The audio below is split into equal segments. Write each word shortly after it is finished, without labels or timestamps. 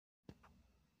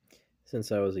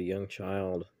Since I was a young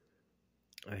child,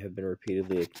 I have been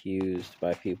repeatedly accused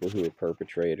by people who were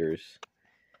perpetrators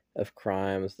of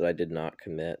crimes that I did not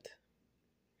commit.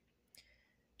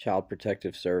 Child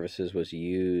Protective Services was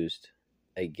used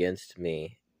against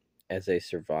me as a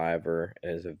survivor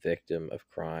and as a victim of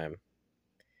crime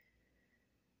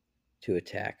to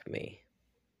attack me.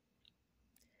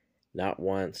 Not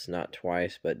once, not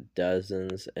twice, but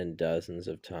dozens and dozens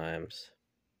of times.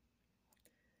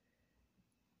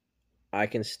 I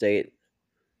can state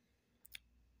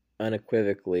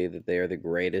unequivocally that they are the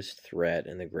greatest threat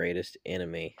and the greatest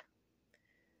enemy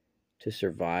to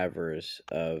survivors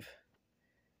of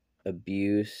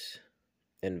abuse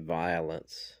and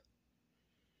violence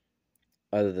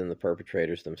other than the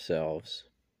perpetrators themselves.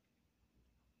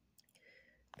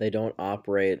 They don't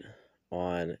operate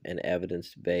on an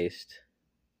evidence-based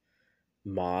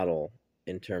model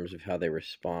in terms of how they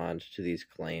respond to these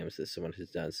claims that someone has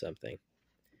done something.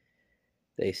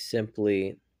 They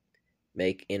simply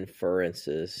make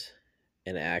inferences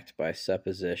and act by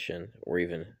supposition or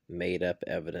even made up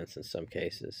evidence in some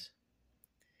cases.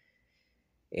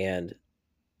 And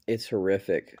it's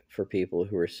horrific for people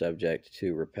who are subject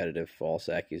to repetitive false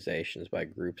accusations by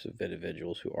groups of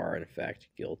individuals who are in fact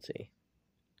guilty.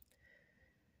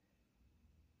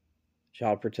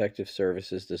 Child Protective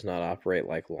Services does not operate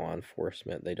like law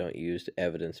enforcement. They don't use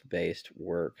evidence-based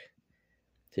work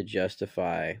to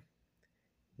justify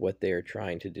what they are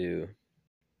trying to do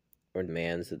or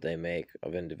demands that they make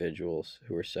of individuals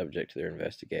who are subject to their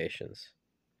investigations.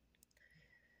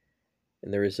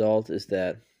 And the result is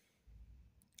that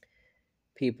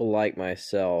people like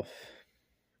myself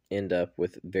end up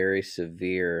with very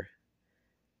severe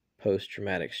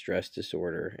post-traumatic stress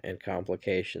disorder and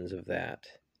complications of that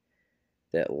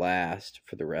last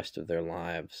for the rest of their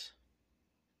lives.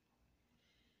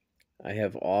 I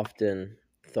have often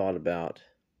thought about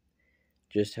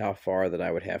just how far that I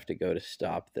would have to go to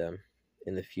stop them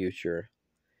in the future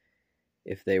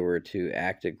if they were to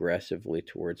act aggressively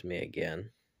towards me again.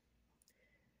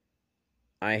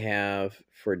 I have,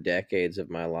 for decades of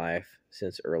my life,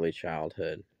 since early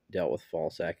childhood, dealt with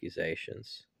false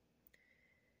accusations.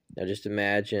 Now just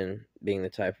imagine being the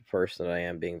type of person that I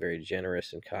am, being very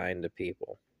generous and kind to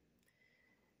people.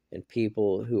 And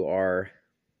people who are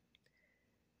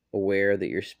aware that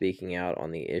you're speaking out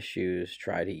on the issues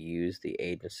try to use the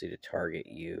agency to target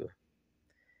you,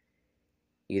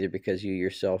 either because you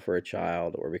yourself are a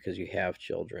child or because you have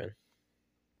children.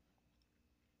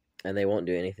 And they won't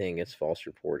do anything against false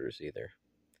reporters either.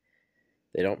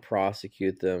 They don't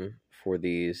prosecute them for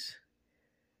these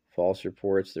false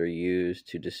reports that are used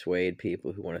to dissuade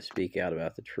people who want to speak out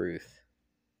about the truth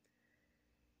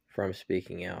from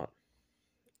speaking out.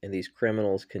 And these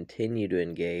criminals continue to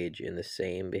engage in the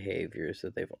same behaviors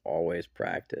that they've always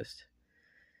practiced.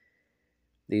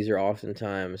 These are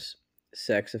oftentimes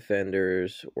sex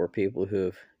offenders or people who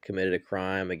have committed a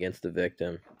crime against the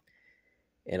victim,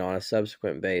 and on a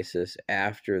subsequent basis,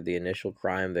 after the initial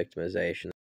crime victimization,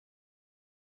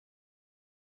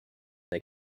 they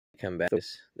come back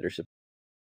that are